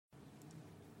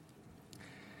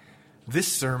This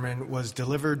sermon was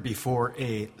delivered before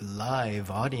a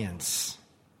live audience,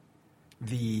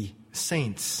 the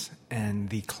saints and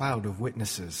the cloud of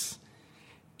witnesses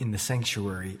in the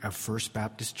sanctuary of First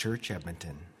Baptist Church,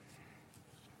 Edmonton.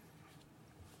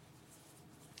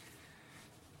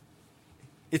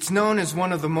 It's known as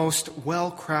one of the most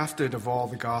well-crafted of all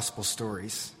the gospel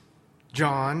stories.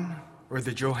 John, or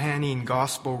the Johannine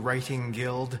Gospel Writing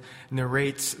Guild,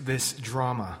 narrates this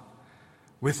drama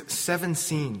with 7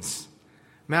 scenes,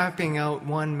 mapping out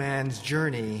one man's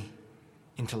journey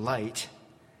into light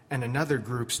and another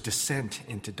group's descent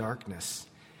into darkness.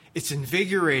 It's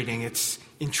invigorating, it's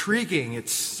intriguing,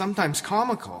 it's sometimes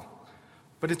comical,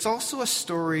 but it's also a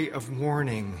story of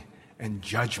warning and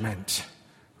judgment.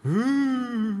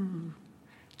 Ooh.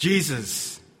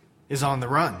 Jesus is on the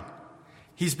run.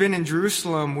 He's been in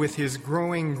Jerusalem with his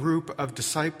growing group of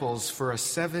disciples for a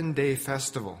 7-day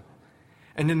festival.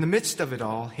 And in the midst of it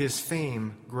all, his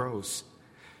fame grows.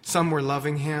 Some were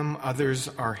loving him, others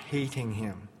are hating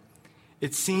him.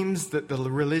 It seems that the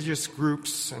religious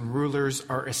groups and rulers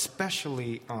are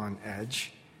especially on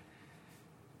edge.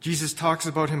 Jesus talks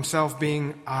about himself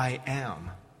being, I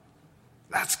am.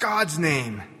 That's God's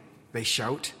name, they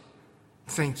shout.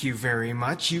 Thank you very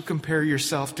much. You compare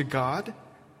yourself to God?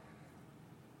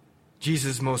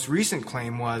 Jesus' most recent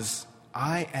claim was,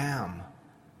 I am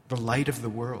the light of the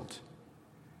world.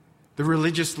 The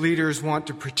religious leaders want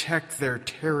to protect their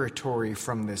territory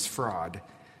from this fraud.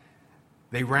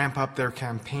 They ramp up their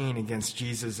campaign against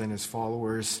Jesus and his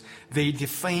followers. They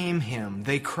defame him.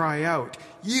 They cry out,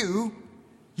 You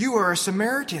are a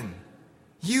Samaritan.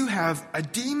 You have a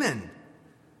demon.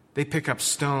 They pick up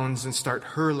stones and start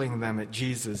hurling them at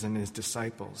Jesus and his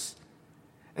disciples.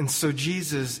 And so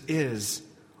Jesus is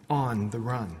on the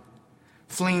run,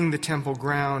 fleeing the temple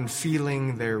ground,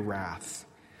 feeling their wrath.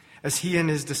 As he and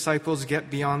his disciples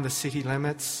get beyond the city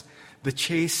limits, the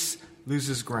chase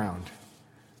loses ground.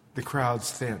 The crowds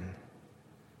thin.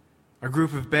 A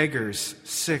group of beggars,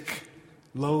 sick,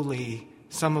 lowly,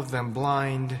 some of them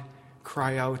blind,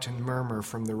 cry out and murmur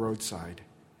from the roadside.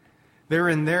 They're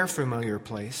in their familiar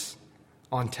place,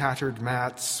 on tattered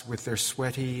mats with their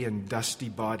sweaty and dusty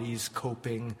bodies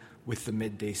coping with the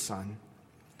midday sun.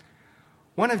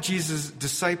 One of Jesus'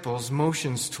 disciples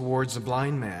motions towards a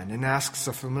blind man and asks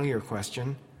a familiar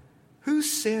question. Who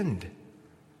sinned,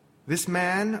 this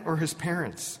man or his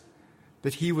parents,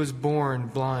 that he was born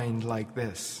blind like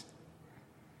this?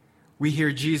 We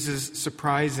hear Jesus'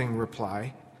 surprising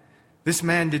reply. This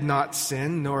man did not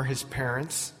sin, nor his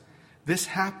parents. This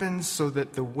happened so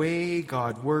that the way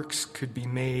God works could be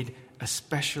made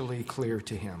especially clear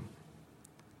to him.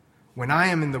 When I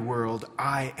am in the world,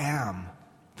 I am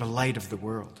the light of the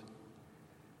world.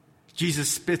 Jesus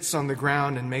spits on the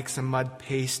ground and makes a mud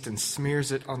paste and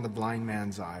smears it on the blind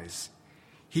man's eyes.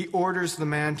 He orders the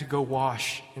man to go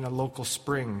wash in a local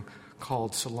spring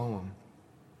called Siloam.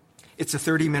 It's a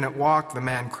 30-minute walk. The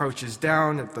man crouches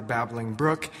down at the babbling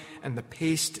brook, and the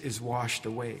paste is washed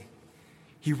away.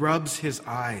 He rubs his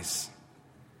eyes.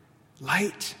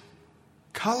 Light,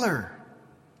 color,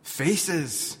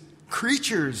 faces,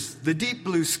 creatures, the deep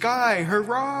blue sky,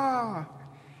 hurrah!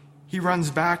 He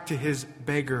runs back to his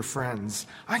beggar friends.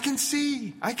 I can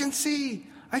see, I can see,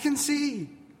 I can see.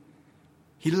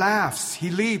 He laughs, he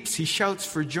leaps, he shouts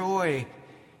for joy.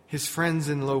 His friends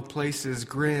in low places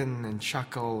grin and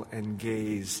chuckle and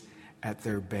gaze at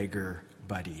their beggar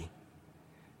buddy.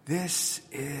 This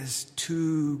is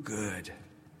too good.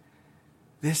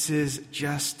 This is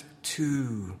just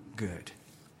too good.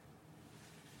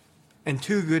 And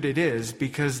too good it is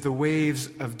because the waves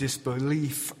of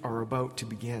disbelief are about to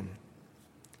begin.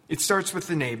 It starts with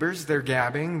the neighbors. They're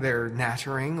gabbing, they're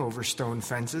nattering over stone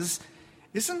fences.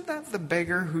 Isn't that the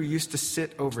beggar who used to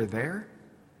sit over there?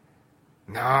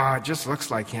 No, it just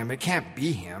looks like him. It can't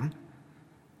be him.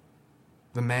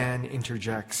 The man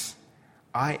interjects,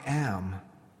 I am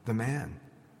the man.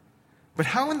 But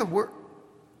how in the world?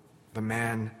 The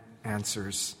man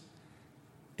answers,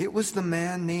 it was the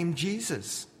man named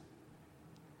Jesus.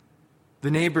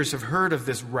 The neighbors have heard of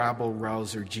this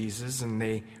rabble-rouser Jesus, and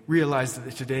they realize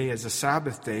that today is a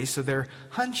Sabbath day, so their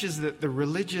hunch is that the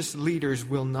religious leaders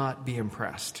will not be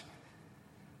impressed.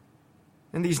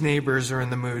 And these neighbors are in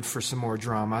the mood for some more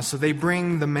drama, so they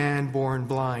bring the man born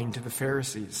blind to the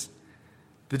Pharisees,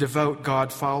 the devout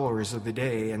God followers of the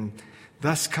day, and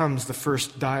thus comes the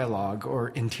first dialogue, or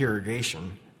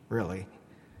interrogation, really.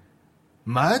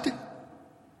 Mud?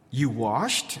 You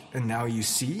washed, and now you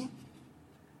see?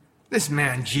 This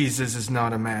man Jesus is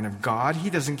not a man of God. He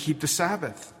doesn't keep the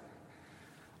Sabbath.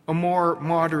 A more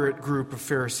moderate group of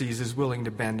Pharisees is willing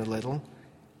to bend a little.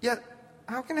 Yet,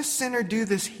 how can a sinner do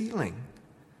this healing?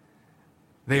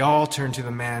 They all turn to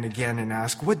the man again and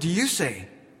ask, "What do you say?"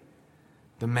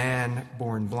 The man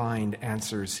born blind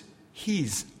answers,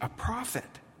 "He's a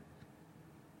prophet."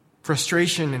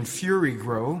 Frustration and fury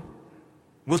grow.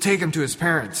 "We'll take him to his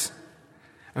parents."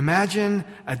 Imagine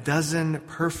a dozen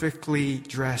perfectly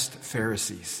dressed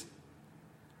Pharisees,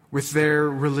 with their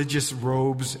religious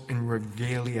robes and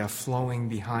regalia flowing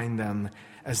behind them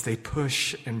as they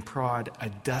push and prod a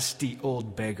dusty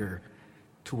old beggar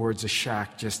towards a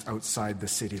shack just outside the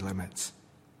city limits.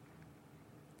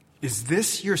 "Is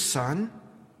this your son,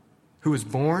 who was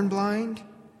born blind?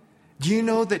 Do you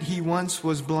know that he once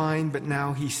was blind, but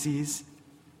now he sees?"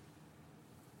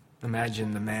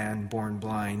 Imagine the man born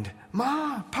blind.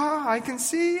 "Ma, Pa, I can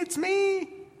see, it's me."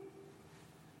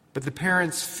 But the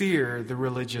parents fear the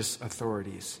religious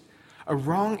authorities. A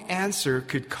wrong answer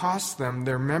could cost them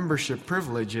their membership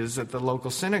privileges at the local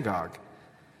synagogue.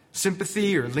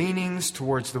 Sympathy or leanings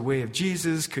towards the way of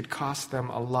Jesus could cost them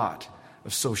a lot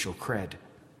of social cred.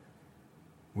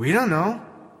 "We don't know.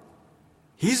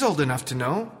 He's old enough to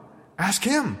know. Ask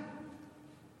him."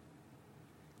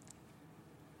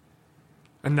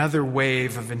 Another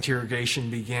wave of interrogation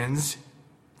begins.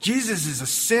 "Jesus is a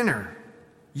sinner.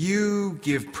 You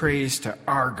give praise to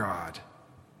our God."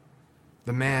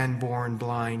 The man born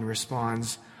blind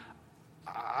responds,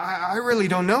 I really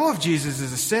don't know if Jesus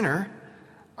is a sinner.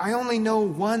 I only know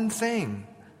one thing.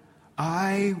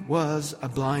 I was a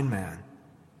blind man.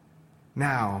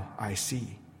 Now I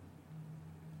see."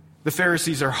 The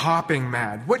Pharisees are hopping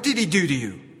mad. "What did he do to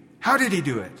you? How did he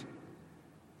do it?"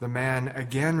 The man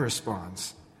again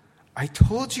responds, "I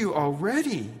told you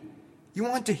already. You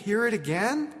want to hear it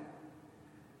again?"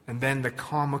 And then the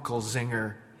comical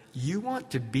zinger, "You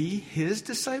want to be his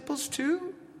disciples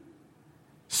too?"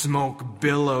 Smoke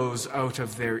billows out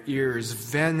of their ears.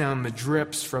 Venom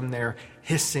drips from their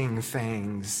hissing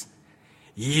fangs.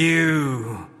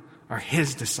 "You are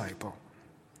his disciple.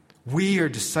 We are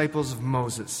disciples of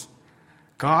Moses.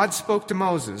 God spoke to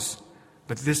Moses,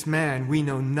 but this man, we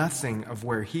know nothing of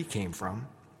where he came from."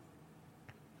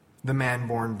 The man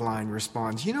born blind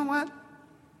responds, "You know what?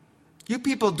 You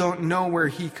people don't know where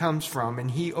he comes from,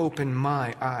 and he opened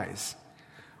my eyes.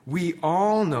 We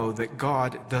all know that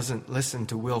God doesn't listen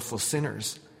to willful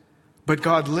sinners, but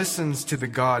God listens to the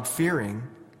God-fearing.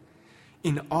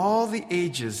 In all the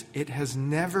ages, it has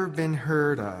never been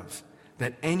heard of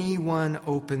that anyone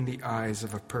opened the eyes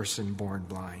of a person born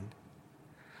blind.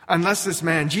 Unless this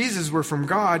man Jesus were from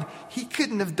God, he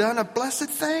couldn't have done a blessed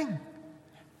thing."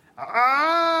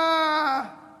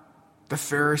 "Ah!" The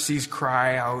Pharisees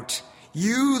cry out,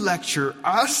 "You lecture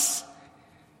us?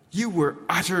 You were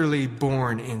utterly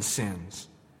born in sins."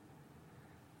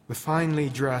 The finely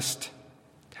dressed,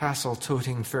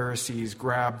 tassel-toting Pharisees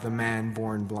grab the man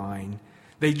born blind.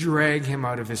 They drag him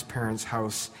out of his parents'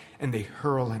 house, and they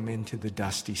hurl him into the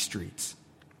dusty streets.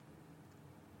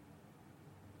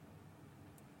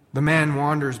 The man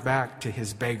wanders back to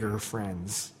his beggar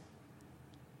friends.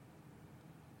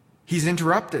 He's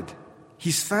interrupted.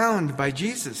 He's found by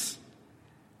Jesus.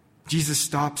 Jesus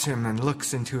stops him and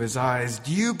looks into his eyes.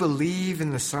 "Do you believe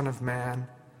in the Son of Man?"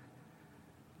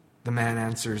 The man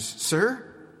answers, "Sir,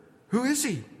 who is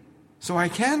he, so I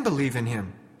can believe in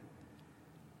him?"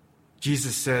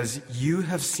 Jesus says, "You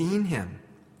have seen him.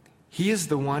 He is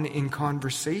the one in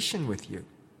conversation with you."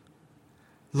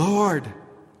 "Lord,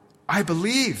 I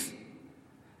believe."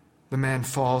 The man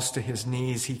falls to his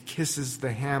knees. He kisses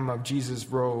the hem of Jesus'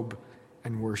 robe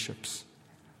and worships.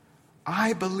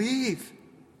 "I believe."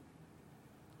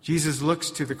 Jesus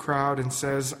looks to the crowd and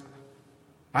says,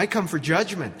 "I come for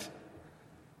judgment,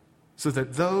 so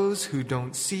that those who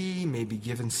don't see may be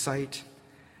given sight,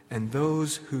 and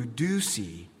those who do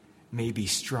see may be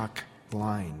struck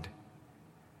blind."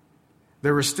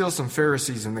 There were still some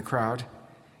Pharisees in the crowd.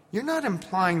 "You're not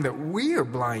implying that we are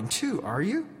blind too, are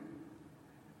you?"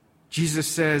 Jesus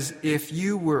says, "If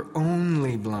you were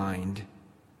only blind,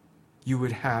 you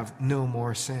would have no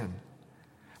more sin.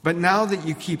 But now that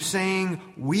you keep saying,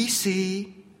 'We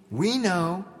see, we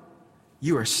know,'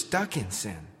 you are stuck in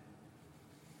sin."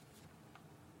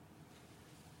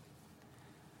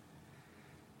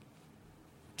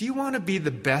 Do you want to be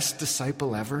the best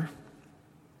disciple ever?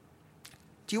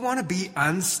 Do you want to be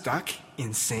unstuck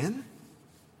in sin?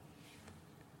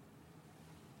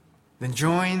 Then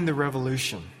join the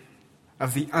revolution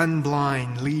of the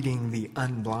unblind leading the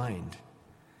unblind.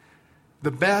 The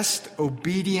best,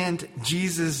 obedient,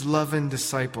 Jesus-loving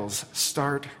disciples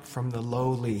start from the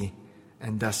lowly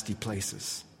and dusty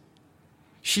places.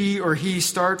 She or he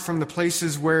start from the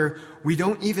places where we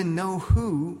don't even know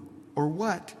who or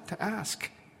what to ask.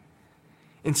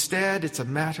 Instead, it's a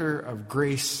matter of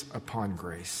grace upon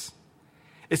grace.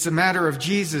 It's a matter of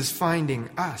Jesus finding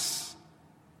us.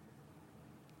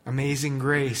 Amazing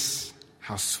grace,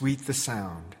 how sweet the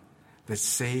sound that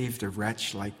saved a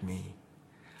wretch like me.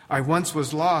 I once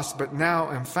was lost, but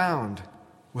now am found,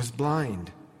 was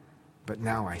blind, but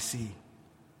now I see.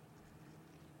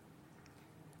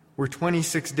 We're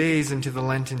 26 days into the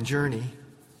Lenten journey.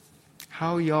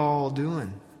 How y'all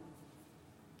doing?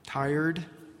 Tired?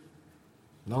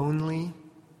 Lonely?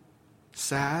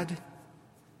 Sad?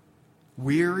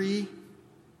 Weary?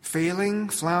 Failing?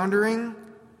 Floundering?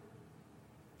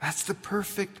 That's the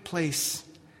perfect place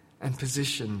and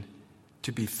position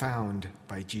to be found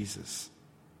by Jesus.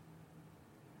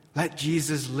 Let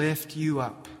Jesus lift you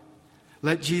up.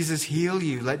 Let Jesus heal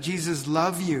you. Let Jesus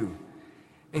love you.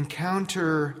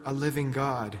 Encounter a living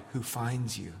God who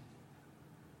finds you,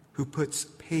 who puts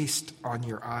paste on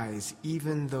your eyes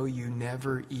even though you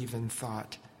never even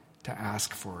thought to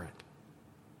ask for it.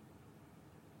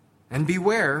 And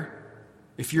beware,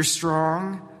 if you're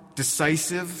strong,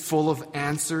 decisive, full of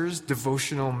answers,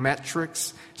 devotional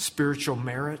metrics, spiritual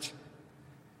merit,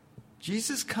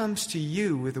 Jesus comes to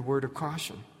you with a word of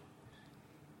caution.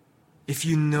 If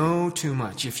you know too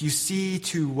much, if you see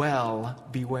too well,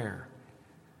 beware.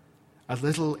 A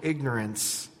little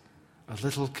ignorance, a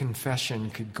little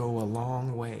confession could go a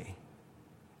long way.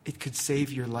 It could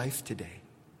save your life today.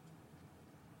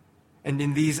 And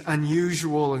in these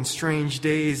unusual and strange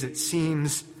days, it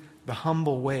seems the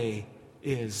humble way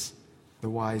is the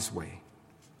wise way.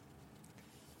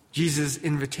 Jesus'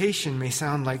 invitation may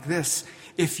sound like this: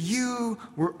 if you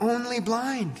were only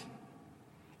blind,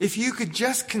 if you could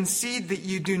just concede that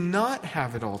you do not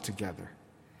have it all together,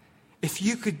 if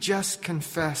you could just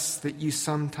confess that you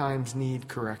sometimes need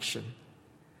correction,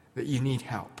 that you need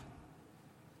help,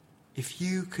 if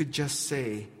you could just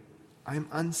say, I'm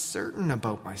uncertain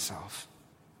about myself,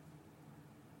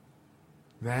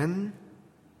 then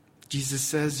Jesus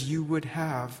says you would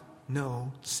have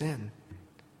no sin.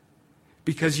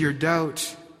 Because your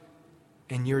doubt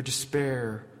and your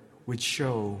despair would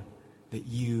show that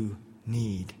you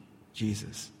need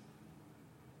Jesus.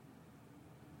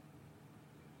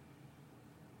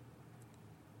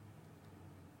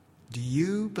 Do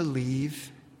you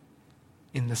believe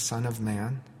in the Son of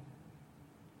Man?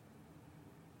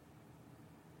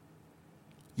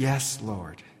 Yes,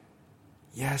 Lord.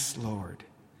 Yes, Lord.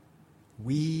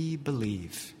 We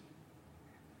believe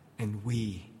and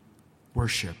we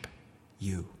worship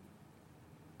you.